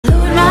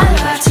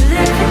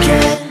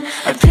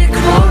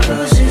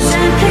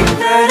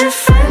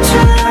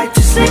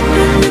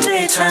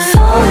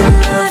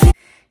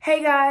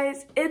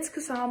guys, it's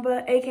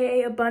Cassandra,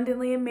 aka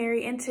Abundantly and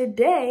Mary, and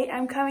today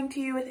I'm coming to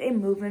you with a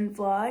move-in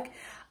vlog.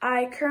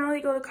 I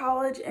currently go to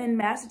college in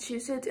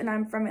Massachusetts and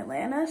I'm from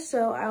Atlanta,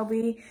 so I'll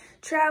be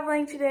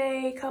traveling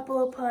today, a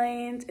couple of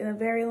planes, and a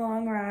very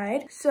long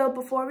ride. So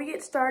before we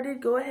get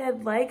started, go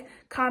ahead, like,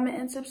 comment,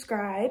 and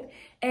subscribe,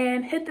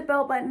 and hit the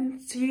bell button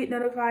so you get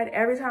notified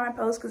every time I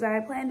post, because I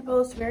plan to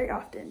post very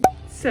often.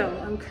 So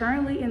I'm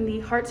currently in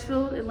the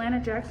Hartsfield Atlanta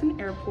Jackson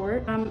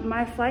Airport.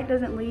 My flight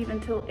doesn't leave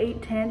until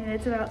 8:10 and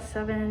it's about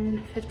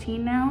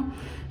 7:15 now.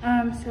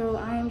 So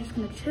I am just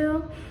gonna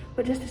chill.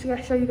 But just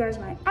to show you guys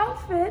my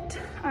outfit,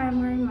 I'm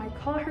wearing my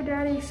Call Her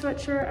Daddy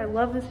sweatshirt. I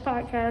love this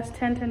podcast,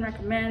 10/10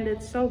 recommend.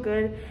 It's so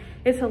good.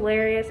 It's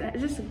hilarious. And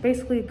it's just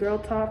basically girl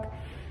talk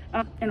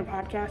in a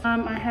podcast.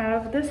 I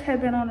have this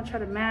headband on to try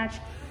to match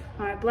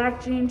my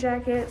black jean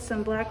jacket,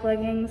 some black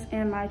leggings,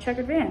 and my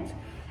checkered Vans.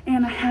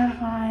 And I have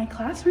my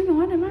class ring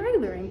on and my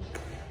regular ring.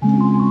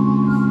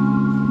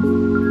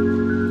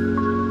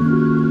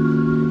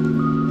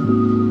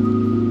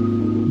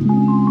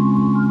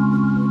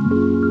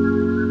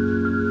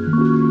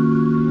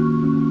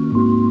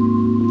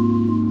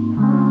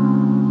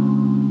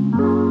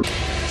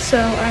 So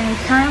I am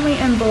currently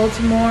in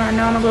Baltimore. I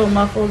know I'm a little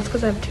muffled, it's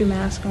because I have two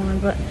masks on,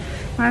 but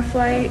my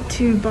flight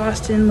to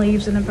Boston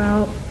leaves in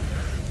about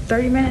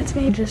 30 minutes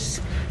maybe.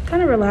 Just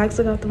kind of relax,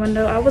 look out the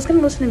window. I was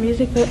gonna listen to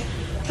music, but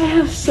I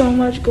have so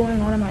much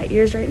going on in my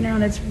ears right now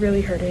and it's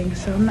really hurting,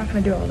 so I'm not gonna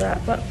do all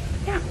that. But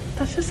yeah,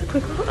 that's just a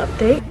quick little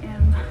update. I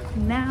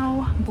am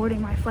now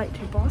boarding my flight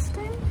to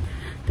Boston.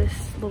 This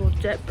little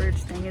JetBridge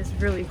thing is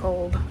really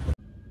cold.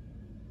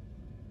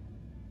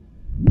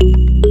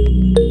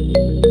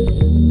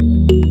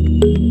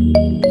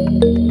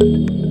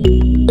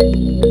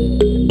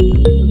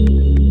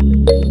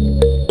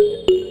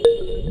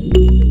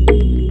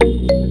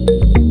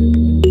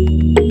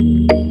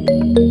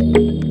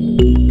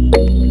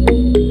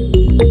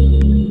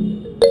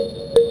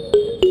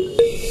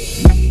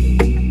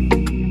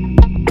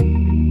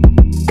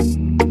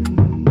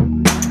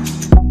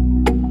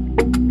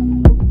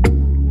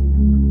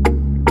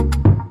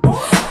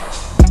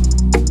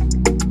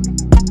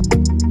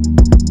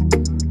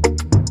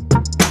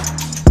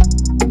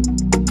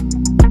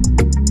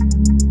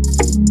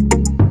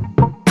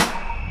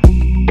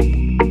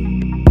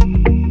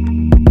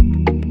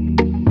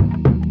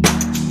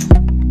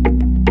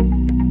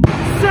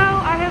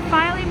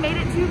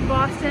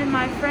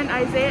 My friend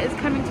Isaiah is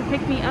coming to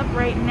pick me up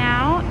right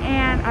now,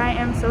 and I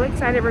am so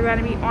excited. We're going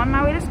to be on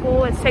my way to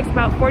school. It takes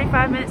about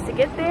 45 minutes to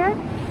get there,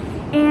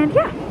 and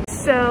yeah.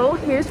 So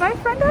here's my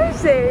friend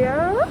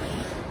Isaiah.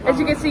 As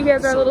you can see, he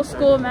has our little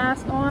school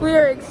mask on. We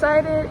are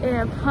excited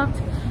and pumped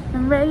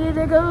and ready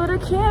to go to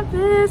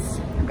campus.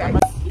 Okay.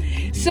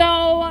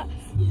 So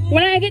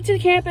when I get to the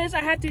campus,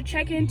 I have to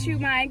check into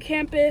my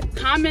campus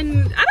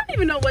common, I don't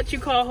even know what you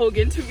call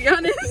Hogan, to be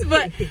honest,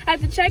 but I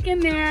have to check in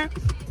there,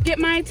 get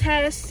my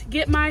test,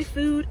 get my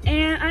food,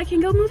 and I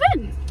can go move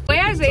in. The way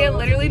Isaiah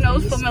literally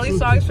knows Flo Milli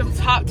songs from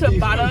top to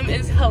bottom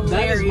is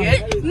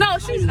hilarious. No,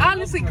 she's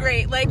honestly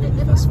great. Like,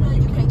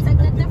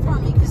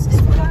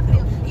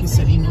 he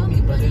said he knew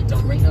me, but it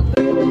don't ring up.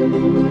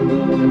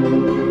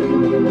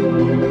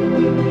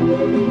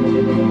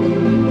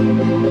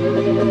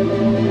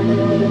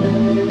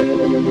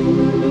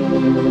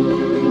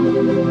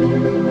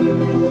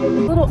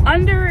 Little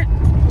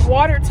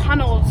underwater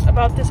tunnels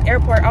about this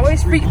airport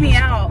always freak me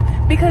out,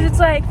 because it's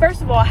like,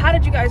 first of all, how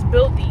did you guys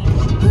build these?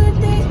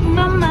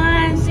 My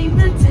mind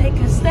seems to take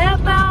a step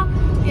out,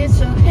 get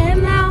your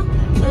hand out,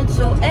 put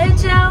your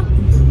edge out.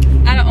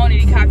 I don't own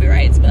any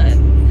copyrights, but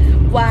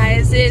why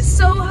is it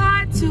so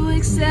hard to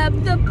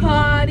accept the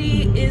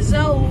party is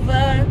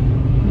over?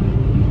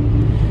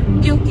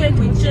 You can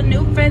greet your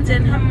new friends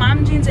in her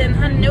mom jeans and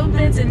her new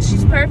pants, and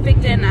she's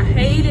perfect and I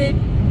hate it.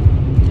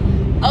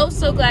 Oh,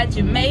 so glad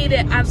you made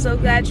it. I'm so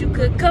glad you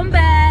could come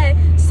back.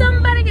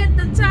 Somebody get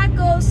the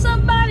tacos.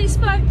 Somebody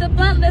spark the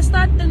blunt. Let's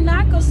start the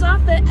narcos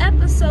off at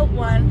episode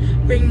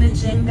 1. Bring the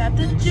gin, got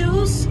the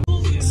juice.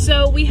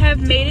 So we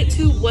have made it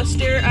to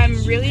Worcester. I'm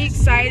really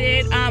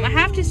excited. I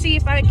have to see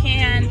if I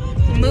can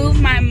move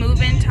my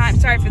move-in time.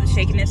 Sorry for the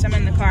shakiness, I'm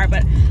in the car,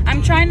 but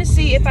I'm trying to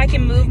see if I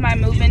can move my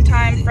move-in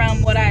time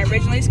from what I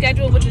originally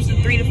scheduled, which was the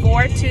 3 to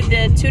 4, to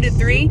the 2 to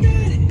 3,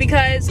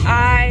 because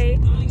I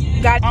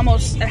got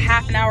almost a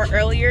half an hour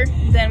earlier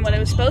than what I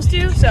was supposed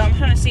to, so I'm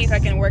trying to see if I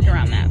can work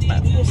around that,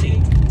 but we'll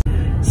see.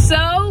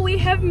 So we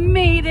have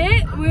made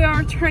it. We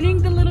are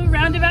turning the little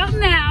roundabout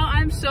now.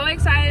 I'm so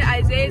excited.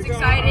 Isaiah's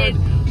excited.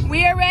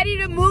 We are ready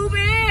to move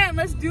in.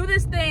 Let's do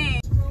this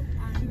thing.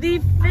 The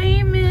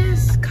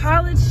famous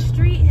College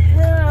Street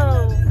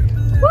Hill.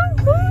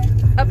 Woo, woo.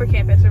 Upper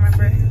campus,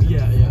 remember?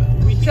 Yeah.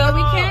 So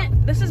we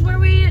can't, this is where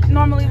we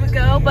normally would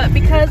go, but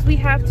because we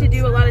have to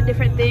do a lot of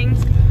different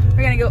things,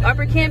 we're gonna go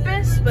upper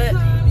campus, but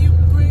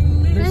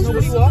there's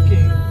nobody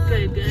walking.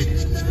 Good.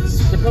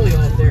 They're probably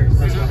all up there.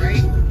 That's all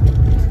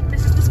right.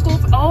 This is the school.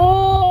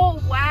 Oh,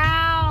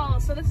 wow.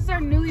 So this is our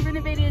newly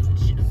renovated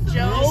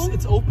Joe.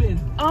 It's open.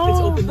 Oh, it's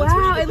open. That's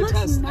wow. where you get the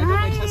test. Nice. I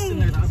got my test in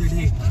there the other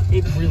day.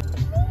 It really.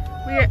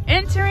 We are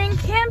entering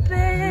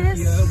campus.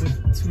 Yeah,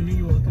 with 2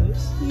 New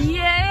Yorkers.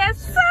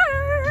 Yes,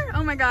 sir.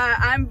 Oh my God,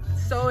 I'm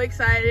so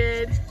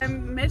excited.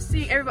 I'm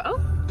missing everybody. Oh,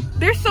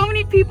 there's so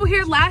many people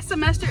here. Last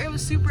semester, it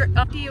was super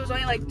empty. It was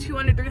only like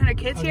 200, 300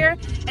 kids here,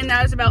 and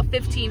now it's about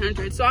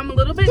 1,500. So I'm a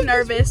little bit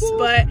nervous,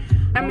 but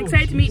I'm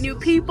excited to meet new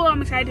people.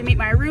 I'm excited to meet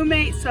my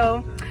roommate,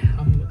 so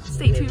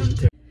stay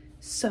tuned.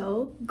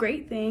 So,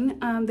 great thing,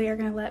 they are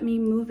gonna let me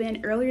move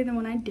in earlier than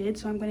when I did,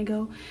 so I'm gonna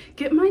go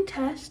get my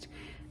test,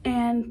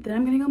 and then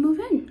I'm gonna go move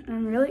in.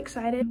 I'm really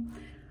excited.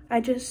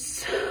 I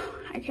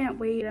can't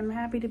wait. I'm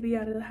happy to be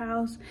out of the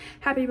house,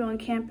 happy to be on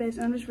campus,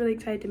 and I'm just really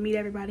excited to meet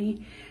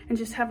everybody and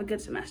just have a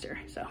good semester,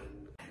 so.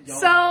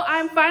 So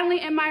I'm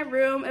finally in my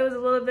room. It was a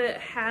little bit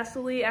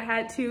hassly. I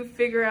had to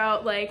figure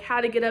out like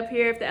how to get up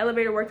here, if the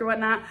elevator worked or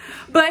whatnot,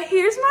 but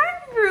here's my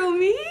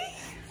roomie.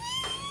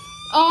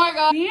 Oh my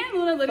God. Me and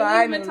Luna literally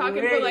have been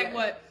talking for like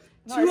what,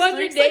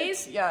 200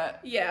 days? Yeah.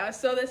 Yeah,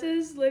 so this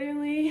is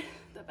literally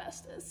the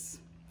bestest.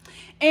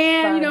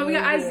 And you know, we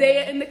got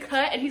Isaiah in the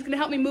cut and he's gonna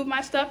help me move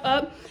my stuff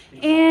up.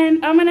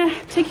 And I'm gonna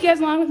take you guys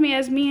along with me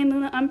as me and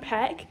Luna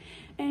unpack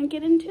and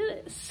get into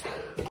this.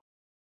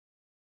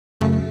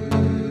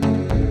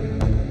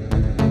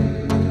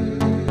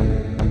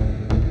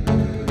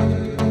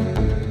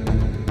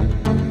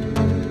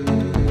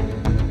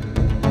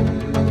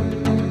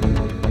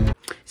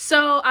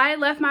 So I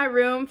left my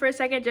room for a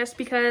second just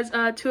because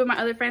 2 of my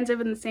other friends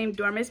live in the same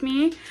dorm as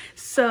me.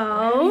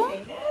 So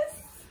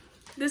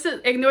this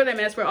is, ignore that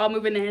mess, we're all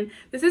moving in.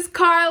 This is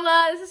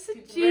Carla, this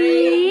is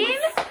Jean.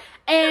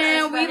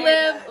 And we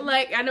live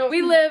like, I know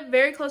we live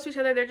very close to each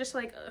other. They're just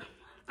like,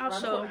 I'll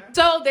show.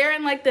 So they're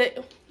in like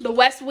the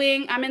west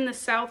wing. I'm in the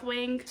south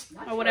wing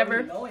or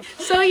whatever.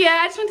 So yeah,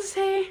 I just want to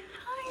say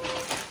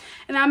hi.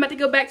 And I'm about to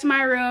go back to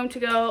my room to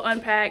go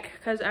unpack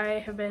because I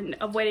have been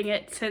avoiding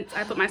it since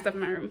I put my stuff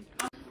in my room.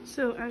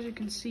 So as you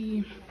can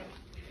see,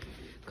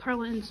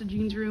 Carla and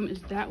Jean's room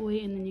is that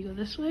way, and then you go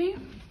this way.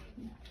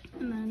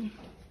 And then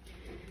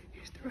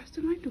here's the rest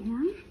of my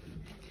dorm.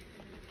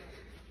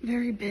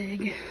 Very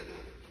big.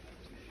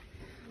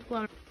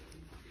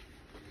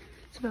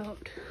 It's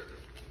about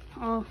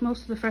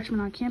most of the freshmen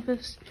on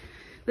campus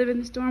live in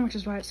this dorm, which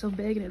is why it's so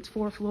big, and it's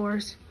 4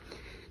 floors.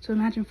 So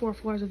imagine 4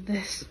 floors of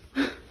this.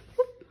 And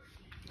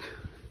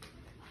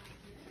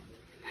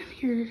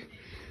here's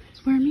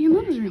where me and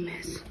Luna's room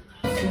is.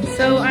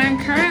 So I'm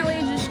currently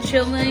just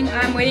chilling.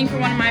 I'm waiting for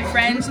one of my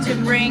friends to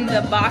bring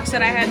the box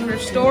that I had for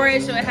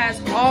storage. So it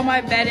has all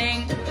my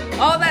bedding,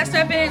 all that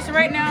stuff in it. So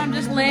right now I'm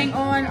just laying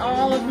on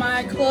all of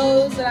my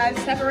clothes that I've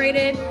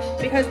separated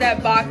because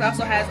that box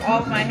also has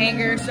all of my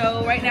hangers.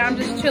 So right now I'm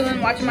just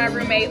chilling, watching my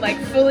roommate like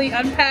fully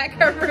unpack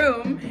her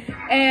room.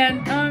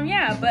 And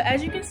yeah, but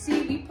as you can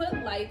see, we put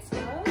lights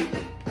up.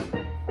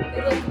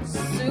 They look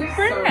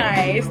super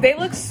nice. They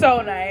look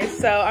so nice.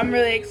 So I'm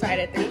really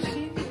excited. There she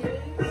is.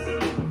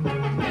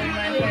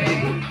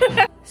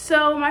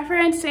 So my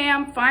friend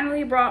Sam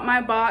finally brought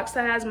my box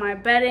that has my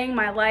bedding,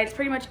 my lights,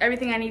 pretty much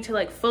everything I need to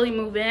like fully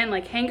move in,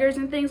 like hangers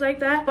and things like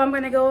that. So I'm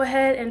gonna go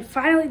ahead and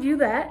finally do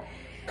that.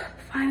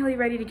 Finally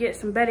ready to get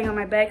some bedding on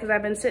my bed because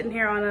I've been sitting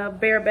here on a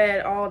bare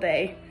bed all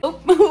day. Oh,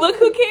 look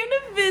who came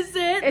to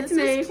visit. It's me.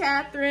 This is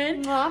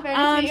Catherine.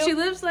 She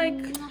lives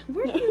like,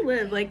 where do you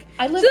live? Like,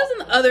 she lives on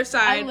the other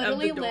side of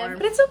the dorm.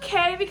 But it's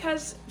okay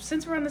because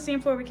since we're on the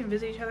same floor, we can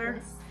visit each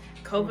other.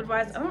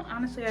 COVID-wise,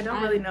 honestly, I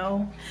don't really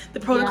know the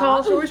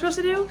protocols what we're supposed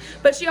to do.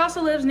 But she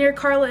also lives near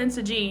Carla and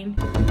Sajine.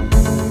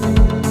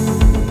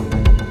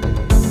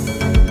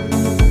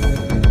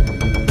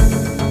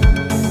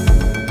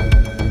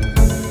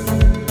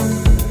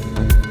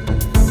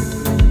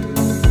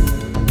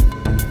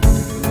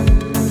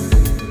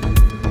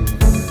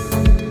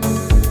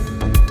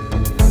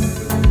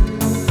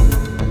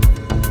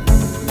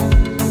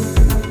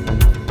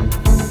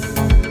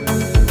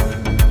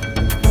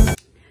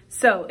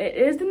 So it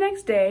is the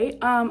next day.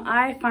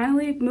 I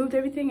finally moved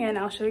everything in.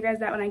 I'll show you guys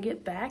that when I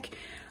get back.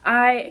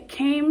 I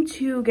came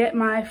to get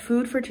my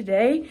food for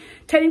today.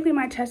 Technically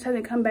my test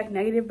hasn't come back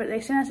negative, but they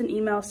sent us an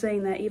email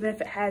saying that even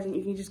if it hasn't,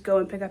 you can just go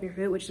and pick up your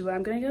food, which is what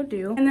I'm gonna go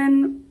do. And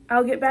then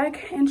I'll get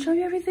back and show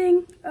you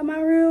everything in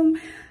my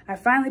room. I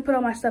finally put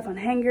all my stuff on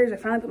hangers. I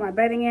finally put my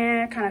bedding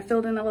in, kind of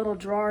filled in the little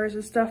drawers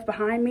and stuff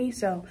behind me.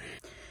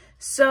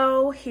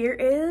 So here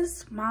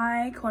is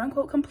my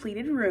quote-unquote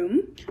completed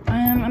room.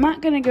 I'm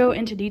not gonna go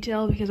into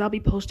detail because I'll be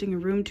posting a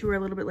room tour a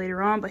little bit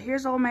later on, but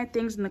here's all my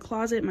things in the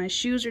closet. My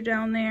shoes are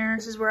down there.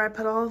 This is where I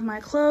put all of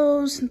my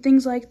clothes and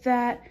things like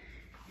that.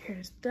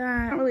 Here's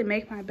that. I don't really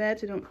make my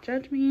bed, so don't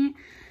judge me.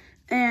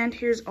 And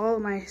here's all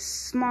of my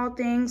small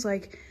things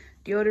like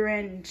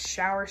deodorant and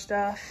shower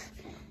stuff.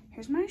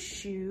 Here's my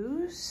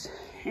shoes,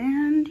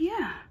 and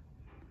yeah.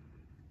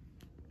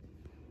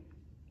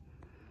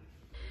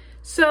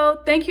 So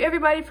thank you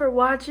everybody for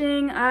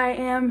watching. I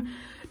am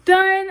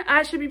done.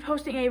 I should be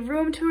posting a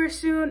room tour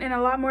soon and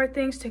a lot more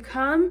things to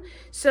come.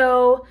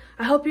 So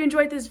I hope you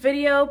enjoyed this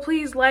video.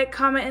 Please like,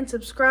 comment, and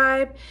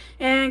subscribe.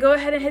 And go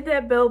ahead and hit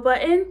that bell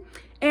button.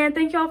 And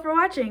thank y'all for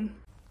watching.